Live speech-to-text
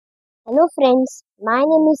Hello friends, my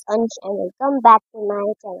name is Ansh and welcome back to my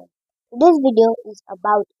channel. Today's video is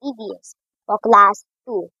about EVS for class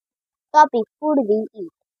 2. Topic food we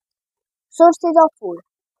eat. Sources of food.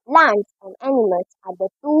 Plants and animals are the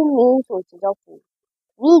two main sources of food.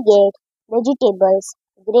 We get vegetables,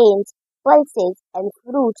 grains, pulses and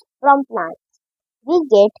fruits from plants. We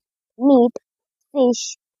get meat,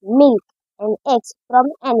 fish, milk and eggs from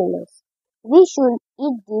animals. We should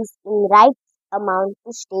eat these in right amount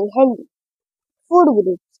to stay healthy. Food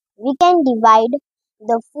groups. We can divide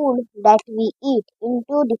the food that we eat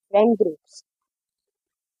into different groups.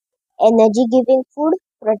 Energy giving food,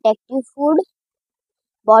 protective food,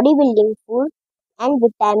 bodybuilding food, and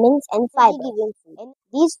vitamins and fiber giving food. And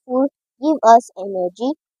these food give us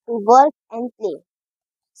energy to work and play.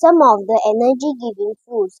 Some of the energy giving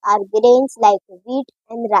foods are grains like wheat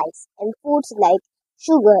and rice, and foods like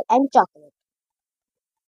sugar and chocolate.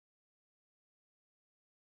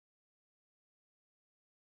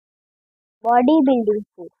 Bodybuilding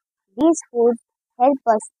food. These foods help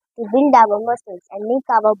us to build our muscles and make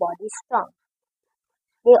our body strong.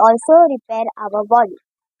 They also repair our body.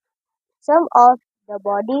 Some of the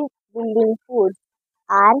bodybuilding foods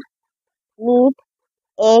are meat,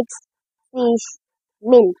 eggs, fish,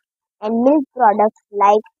 milk, and milk products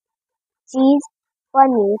like cheese,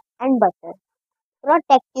 paneer, and butter.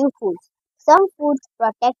 Protective foods. Some foods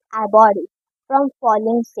protect our body from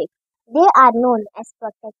falling sick. They are known as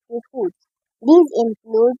protective foods. These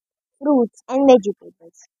include fruits and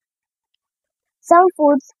vegetables. Some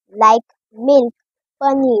foods like milk,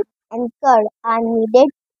 paneer, and curd are needed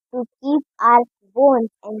to keep our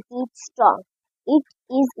bones and teeth strong. It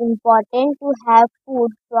is important to have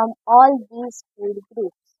food from all these food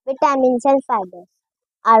groups. Vitamins and fibers.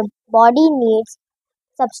 Our body needs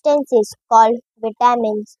substances called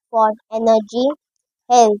vitamins for energy,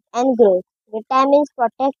 health, and growth. Vitamins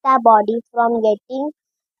protect our body from getting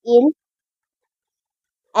ill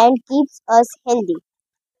and keeps us healthy.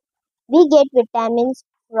 We get vitamins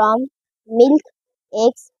from milk,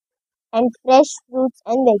 eggs, and fresh fruits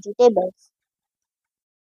and vegetables.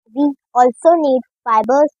 We also need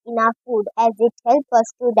fibers in our food as it helps us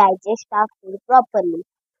to digest our food properly.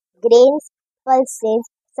 Grains, pulses,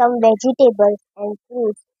 some vegetables and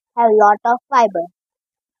fruits have lot of fiber.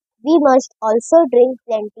 We must also drink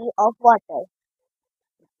plenty of water.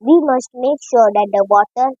 We must make sure that the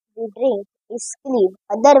water we drink is clean,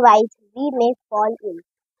 otherwise we may fall ill.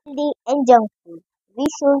 Healthy and junk food. We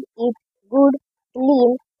should eat good,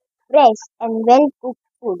 clean, fresh and well cooked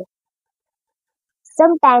food.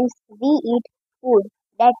 Sometimes we eat food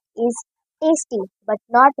that is tasty but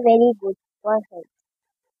not very good for health.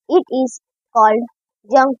 It is called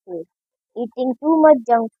junk food. Eating too much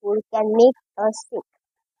junk food can make us sick.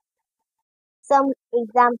 Some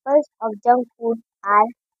examples of junk food are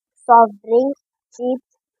soft drinks,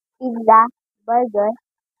 chips, pizza, burger,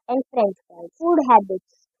 and french fries. Food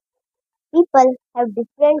habits. People have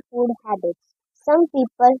different food habits. Some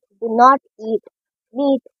people do not eat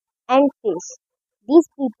meat and fish. These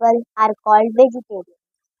people are called vegetarians.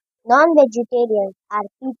 Non-vegetarians are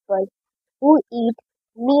people who eat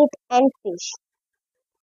meat and fish.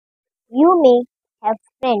 You may have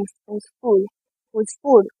friends in school whose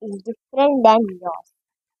food is different than yours.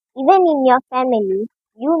 Even in your family,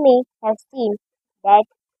 you may have seen that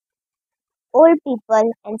old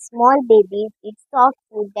people and small babies eat soft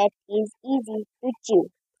food that is easy to chew.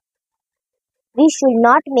 We should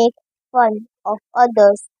not make fun of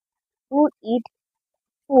others who eat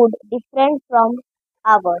food different from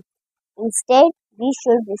ours. Instead, we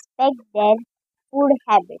should respect their food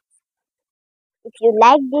habits. If you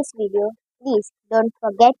like this video, please don't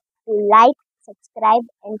forget to like, subscribe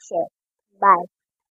and share. Bye.